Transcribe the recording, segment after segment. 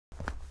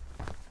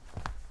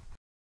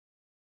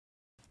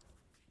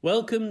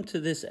Welcome to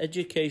this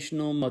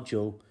educational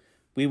module.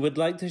 We would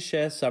like to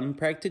share some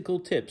practical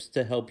tips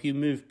to help you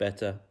move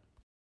better.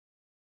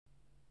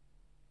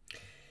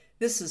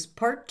 This is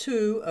part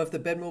 2 of the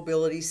bed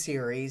mobility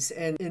series,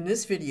 and in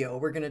this video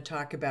we're going to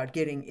talk about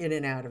getting in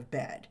and out of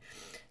bed.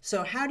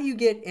 So how do you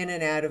get in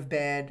and out of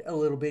bed a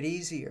little bit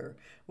easier?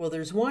 Well,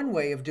 there's one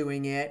way of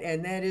doing it,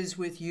 and that is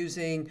with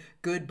using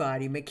good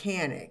body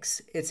mechanics.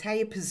 It's how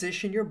you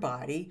position your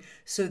body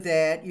so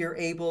that you're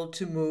able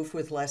to move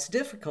with less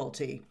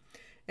difficulty.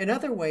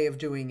 Another way of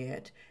doing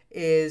it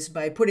is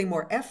by putting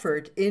more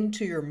effort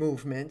into your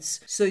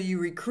movements, so you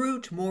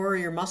recruit more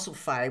of your muscle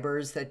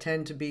fibers that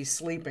tend to be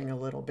sleeping a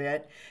little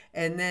bit,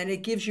 and then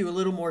it gives you a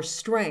little more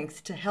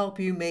strength to help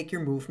you make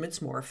your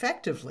movements more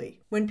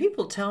effectively. When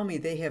people tell me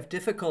they have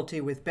difficulty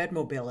with bed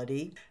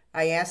mobility,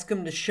 I ask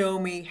them to show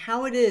me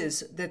how it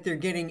is that they're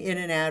getting in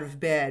and out of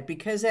bed,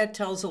 because that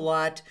tells a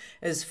lot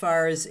as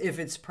far as if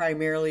it's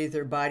primarily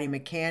their body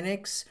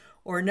mechanics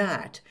or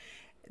not.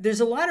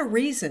 There's a lot of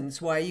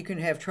reasons why you can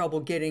have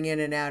trouble getting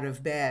in and out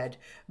of bed,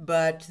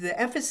 but the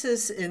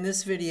emphasis in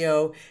this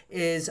video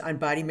is on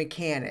body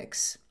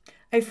mechanics.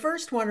 I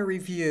first want to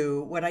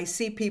review what I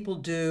see people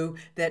do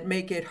that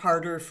make it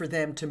harder for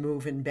them to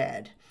move in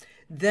bed.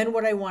 Then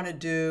what I want to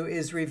do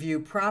is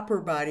review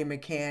proper body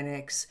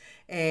mechanics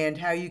and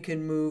how you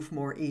can move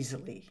more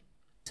easily.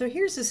 So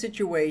here's a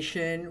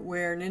situation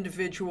where an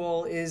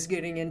individual is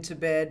getting into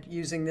bed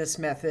using this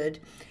method.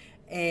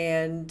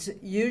 And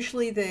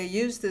usually they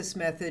use this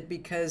method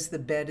because the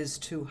bed is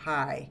too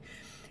high.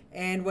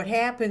 And what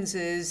happens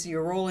is you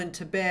roll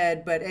into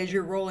bed, but as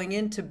you're rolling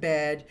into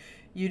bed,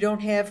 you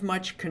don't have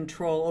much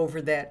control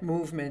over that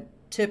movement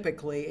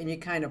typically, and you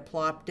kind of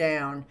plop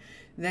down.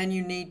 Then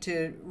you need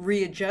to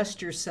readjust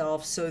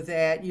yourself so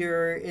that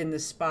you're in the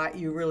spot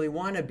you really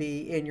want to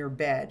be in your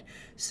bed.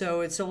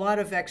 So it's a lot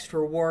of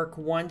extra work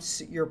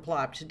once you're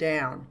plopped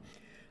down.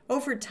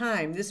 Over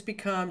time, this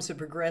becomes a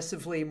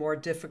progressively more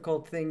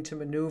difficult thing to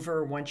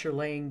maneuver once you're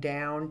laying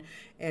down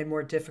and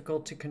more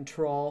difficult to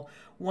control.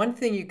 One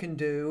thing you can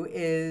do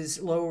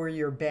is lower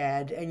your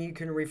bed, and you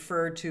can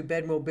refer to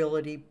Bed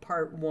Mobility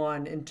Part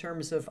 1 in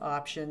terms of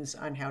options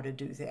on how to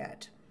do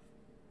that.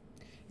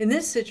 In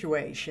this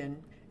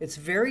situation, it's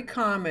very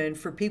common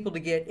for people to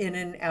get in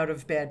and out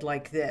of bed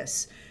like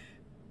this,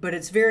 but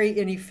it's very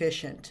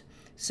inefficient.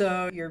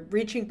 So you're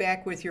reaching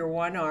back with your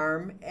one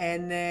arm,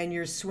 and then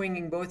you're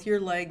swinging both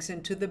your legs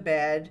into the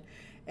bed,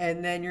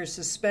 and then you're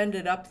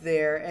suspended up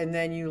there, and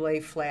then you lay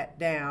flat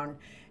down.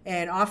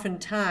 And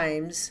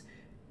oftentimes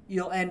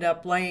you'll end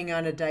up laying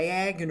on a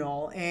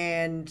diagonal.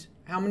 And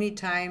how many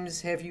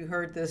times have you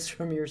heard this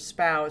from your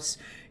spouse?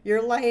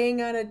 You're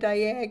laying on a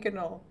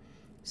diagonal.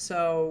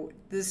 So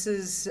this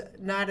is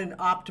not an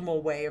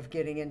optimal way of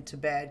getting into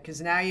bed, because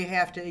now you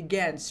have to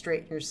again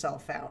straighten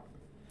yourself out.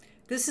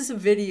 This is a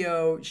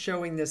video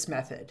showing this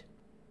method.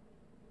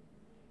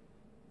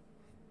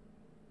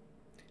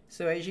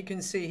 So as you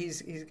can see,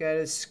 he's got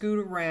to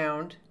scoot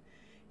around.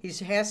 He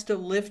has to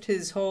lift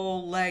his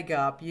whole leg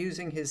up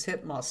using his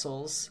hip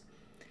muscles.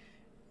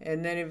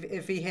 And then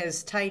if he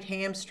has tight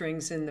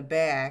hamstrings in the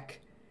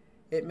back,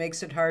 it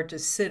makes it hard to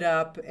sit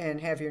up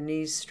and have your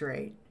knees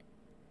straight.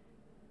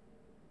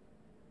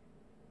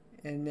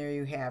 And there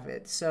you have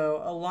it.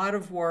 So a lot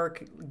of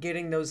work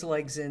getting those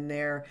legs in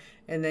there,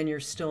 and then you're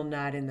still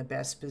not in the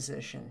best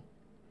position.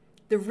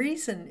 The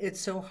reason it's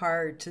so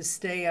hard to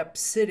stay up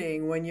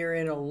sitting when you're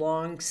in a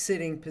long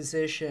sitting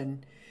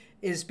position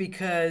is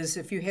because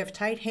if you have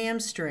tight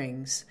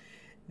hamstrings,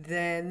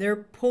 then they're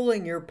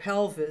pulling your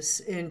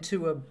pelvis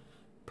into a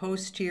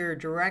posterior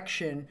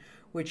direction,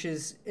 which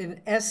is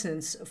in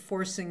essence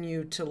forcing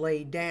you to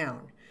lay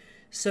down.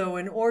 So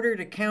in order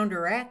to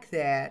counteract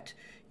that,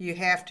 you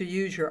have to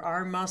use your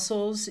arm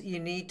muscles, you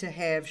need to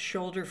have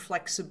shoulder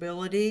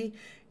flexibility,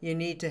 you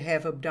need to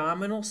have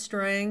abdominal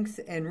strength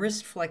and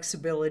wrist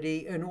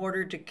flexibility in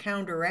order to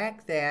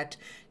counteract that,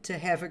 to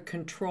have a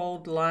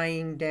controlled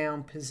lying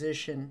down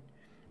position.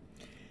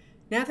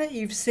 Now that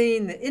you've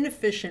seen the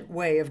inefficient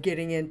way of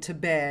getting into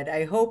bed,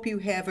 I hope you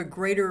have a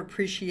greater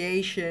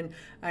appreciation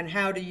on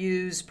how to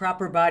use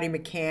proper body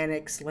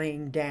mechanics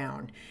laying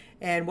down.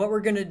 And what we're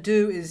going to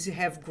do is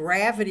have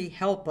gravity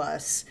help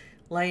us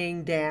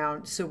laying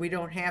down so we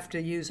don't have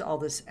to use all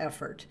this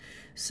effort.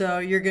 So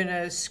you're going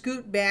to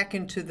scoot back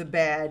into the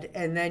bed,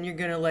 and then you're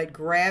going to let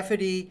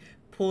gravity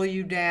pull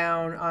you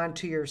down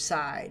onto your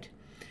side.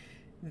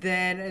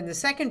 Then in the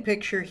second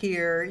picture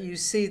here, you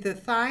see the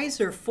thighs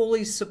are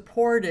fully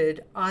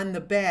supported on the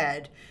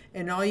bed,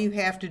 and all you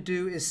have to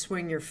do is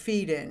swing your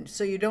feet in.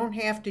 So you don't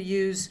have to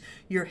use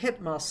your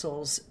hip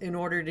muscles in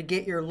order to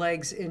get your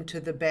legs into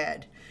the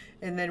bed.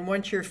 And then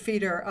once your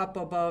feet are up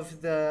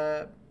above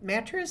the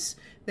mattress,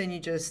 then you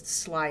just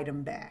slide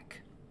them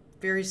back.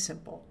 Very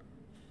simple.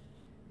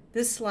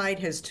 This slide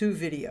has two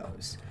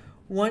videos.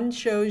 One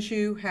shows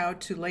you how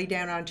to lay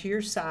down onto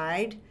your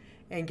side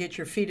and get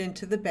your feet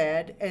into the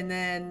bed, and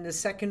then the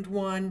second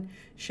one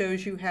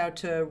shows you how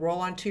to roll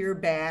onto your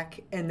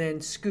back and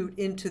then scoot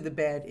into the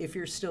bed if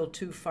you're still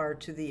too far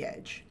to the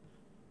edge.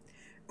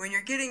 When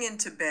you're getting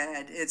into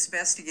bed, it's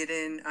best to get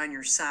in on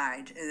your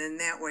side, and then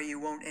that way you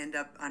won't end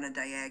up on a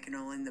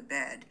diagonal in the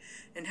bed.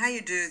 And how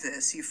you do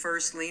this, you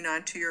first lean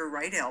onto your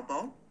right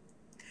elbow,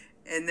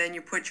 and then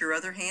you put your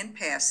other hand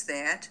past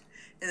that,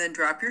 and then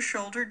drop your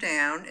shoulder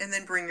down, and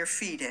then bring your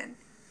feet in.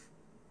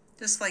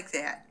 Just like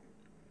that.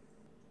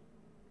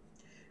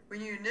 When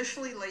you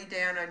initially lay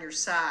down on your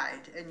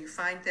side and you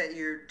find that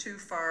you're too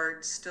far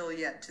still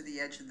yet to the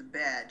edge of the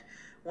bed,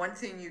 one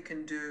thing you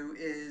can do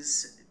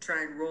is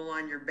try and roll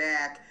on your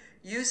back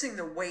using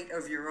the weight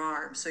of your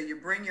arm. So you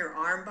bring your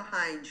arm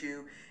behind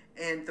you,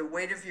 and the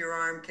weight of your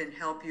arm can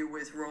help you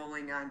with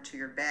rolling onto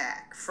your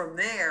back. From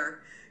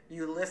there,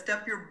 you lift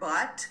up your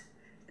butt.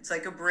 It's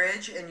like a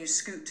bridge, and you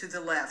scoot to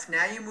the left.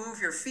 Now you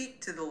move your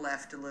feet to the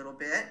left a little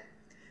bit,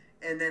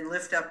 and then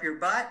lift up your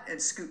butt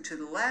and scoot to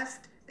the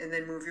left, and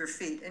then move your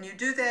feet. And you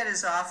do that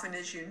as often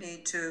as you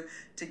need to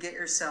get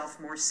yourself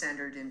more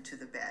centered into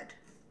the bed.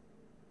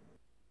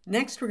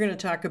 Next, we're going to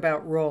talk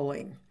about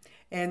rolling.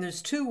 And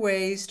there's two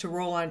ways to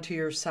roll onto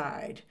your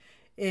side.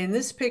 In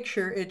this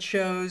picture, it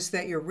shows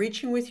that you're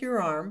reaching with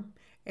your arm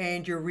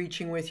and you're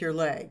reaching with your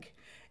leg.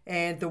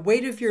 And the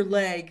weight of your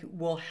leg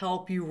will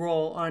help you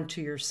roll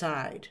onto your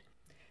side.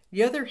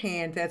 The other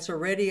hand that's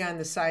already on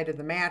the side of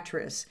the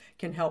mattress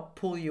can help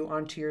pull you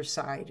onto your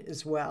side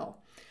as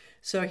well.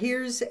 So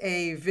here's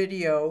a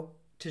video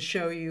to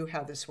show you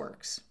how this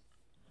works.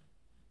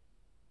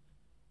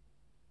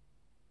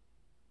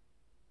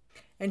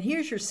 And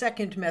here's your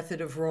second method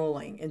of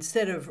rolling.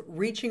 Instead of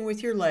reaching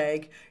with your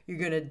leg, you're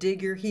going to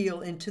dig your heel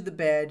into the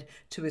bed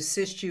to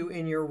assist you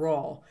in your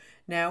roll.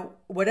 Now,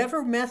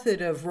 whatever method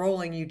of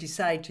rolling you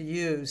decide to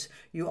use,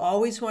 you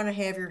always want to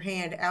have your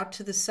hand out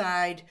to the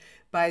side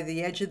by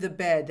the edge of the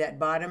bed, that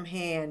bottom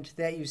hand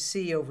that you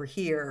see over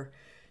here,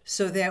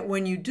 so that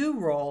when you do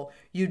roll,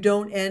 you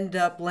don't end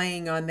up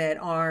laying on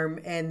that arm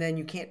and then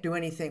you can't do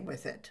anything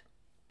with it.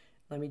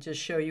 Let me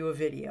just show you a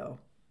video.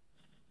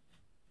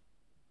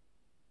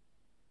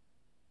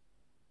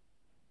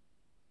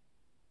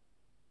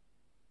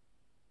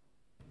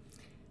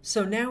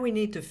 So now we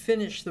need to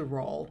finish the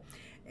roll,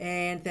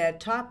 and that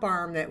top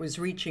arm that was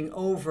reaching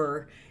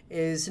over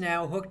is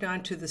now hooked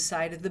onto the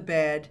side of the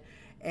bed,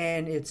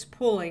 and it's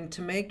pulling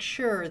to make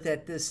sure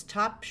that this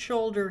top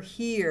shoulder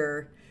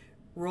here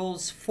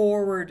rolls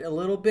forward a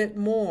little bit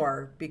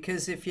more,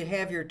 because if you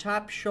have your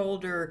top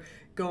shoulder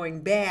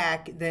going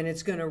back, then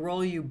it's going to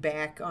roll you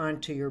back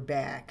onto your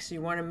back. So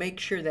you want to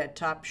make sure that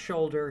top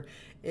shoulder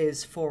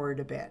is forward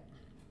a bit.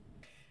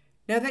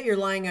 Now that you're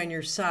lying on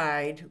your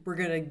side, we're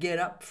going to get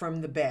up from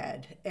the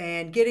bed.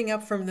 And getting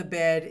up from the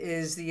bed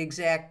is the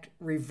exact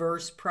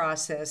reverse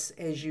process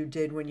as you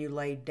did when you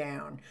laid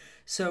down.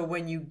 So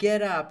when you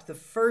get up, the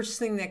first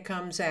thing that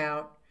comes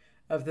out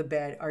of the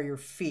bed are your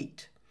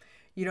feet.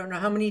 You don't know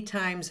how many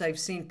times I've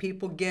seen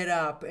people get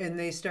up and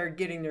they start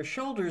getting their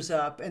shoulders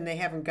up and they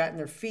haven't gotten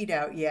their feet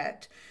out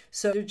yet.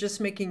 So they're just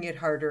making it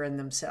harder on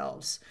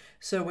themselves.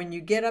 So when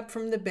you get up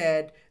from the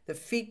bed, the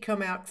feet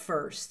come out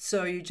first.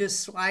 So you just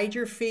slide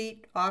your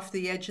feet off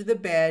the edge of the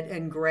bed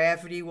and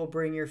gravity will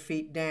bring your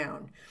feet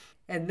down.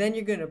 And then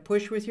you're going to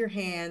push with your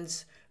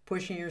hands,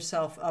 pushing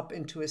yourself up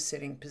into a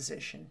sitting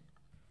position.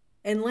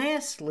 And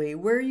lastly,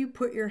 where you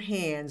put your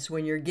hands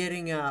when you're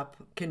getting up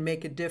can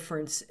make a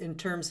difference in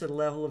terms of the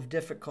level of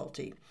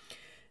difficulty.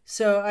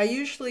 So I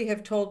usually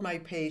have told my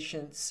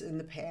patients in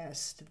the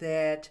past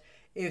that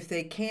if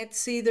they can't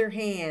see their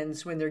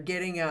hands when they're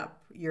getting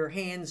up, your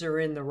hands are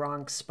in the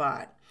wrong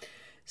spot.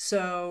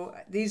 So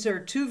these are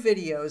two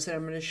videos that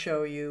I'm going to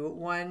show you.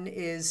 One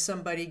is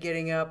somebody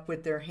getting up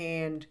with their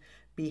hand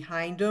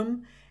behind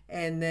them,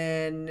 and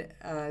then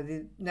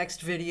the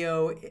next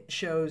video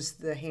shows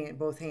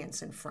both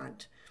hands in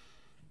front.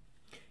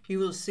 You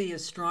will see a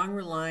strong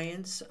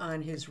reliance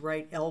on his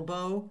right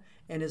elbow,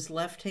 and his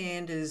left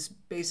hand is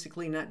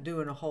basically not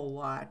doing a whole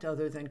lot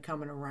other than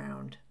coming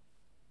around.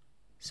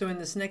 So in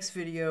this next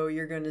video,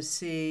 you're going to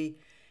see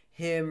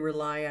him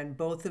rely on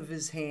both of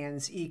his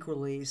hands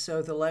equally.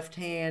 So the left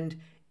hand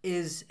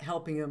is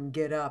helping him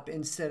get up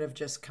instead of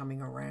just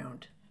coming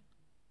around.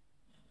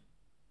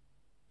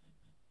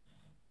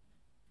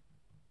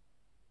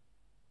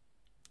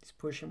 He's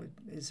pushing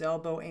with his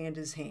elbow and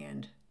his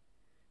hand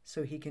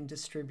so he can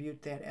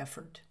distribute that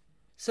effort.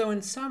 So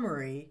in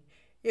summary,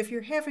 if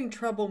you're having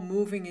trouble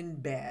moving in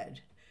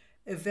bed,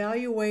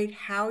 evaluate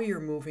how you're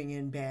moving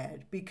in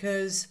bed,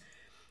 because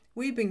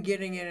we've been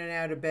getting in and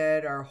out of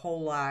bed our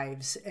whole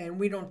lives and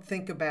we don't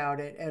think about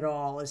it at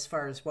all as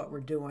far as what we're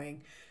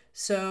doing.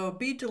 So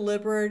be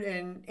deliberate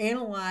and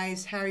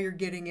analyze how you're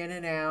getting in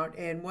and out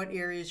and what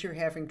areas you're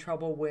having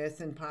trouble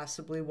with and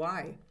possibly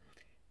why.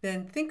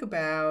 Then think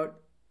about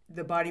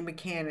the body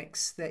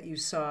mechanics that you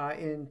saw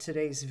in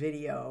today's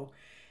video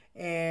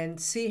and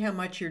see how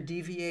much you're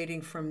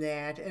deviating from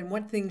that and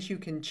what things you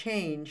can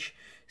change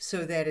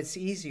so that it's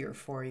easier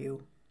for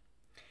you.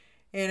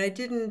 And I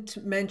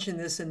didn't mention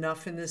this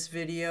enough in this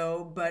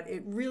video, but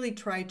it really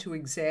tried to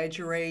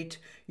exaggerate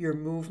your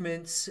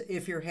movements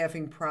if you're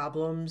having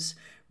problems.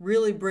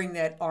 Really bring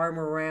that arm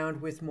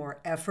around with more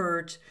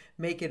effort,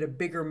 make it a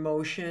bigger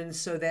motion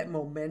so that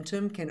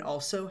momentum can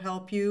also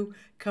help you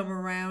come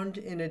around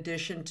in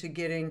addition to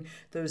getting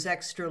those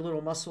extra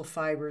little muscle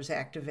fibers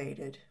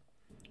activated.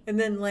 And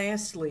then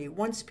lastly,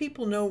 once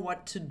people know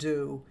what to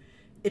do,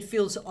 it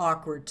feels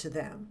awkward to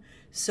them.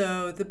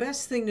 So the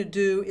best thing to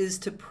do is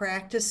to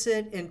practice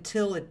it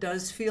until it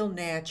does feel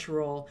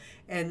natural,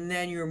 and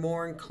then you're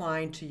more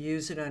inclined to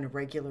use it on a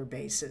regular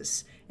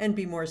basis and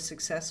be more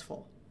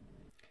successful.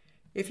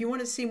 If you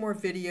want to see more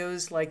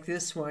videos like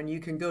this one, you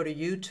can go to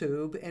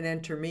YouTube and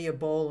enter Mia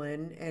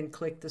Bolin and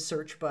click the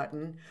search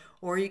button,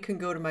 or you can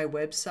go to my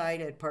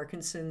website at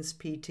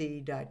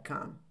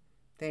parkinsonspt.com.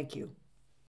 Thank you.